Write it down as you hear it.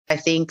I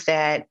think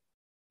that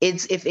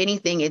if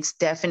anything, it's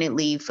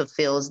definitely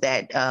fulfills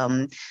that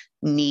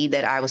need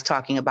that I was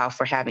talking about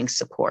for having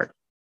support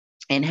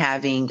and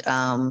having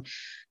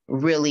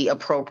really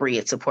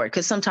appropriate support,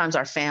 because sometimes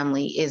our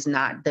family is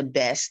not the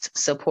best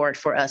support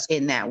for us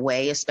in that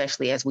way,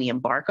 especially as we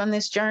embark on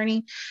this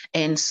journey.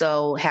 And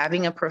so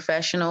having a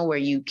professional where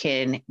you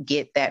can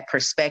get that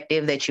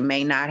perspective that you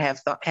may not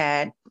have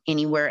had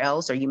anywhere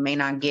else, or you may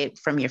not get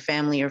from your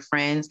family or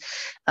friends.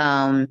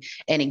 And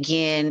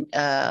again,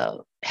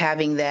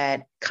 having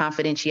that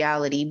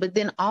confidentiality, but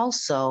then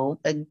also,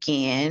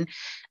 again,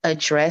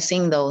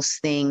 addressing those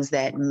things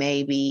that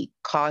maybe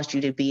caused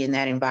you to be in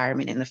that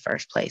environment in the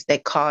first place,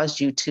 that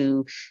caused you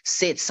to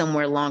sit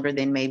somewhere longer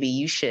than maybe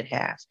you should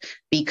have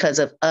because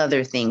of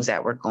other things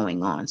that were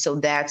going on. So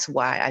that's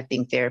why I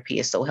think therapy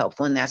is so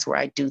helpful. And that's where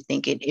I do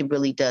think it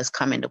really does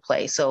come into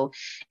play. So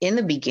in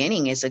the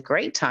beginning, it's a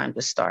great time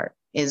to start.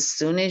 As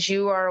soon as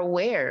you are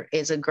aware,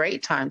 it's a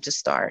great time to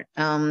start.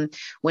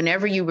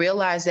 Whenever you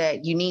realize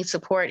that you need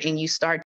support and you start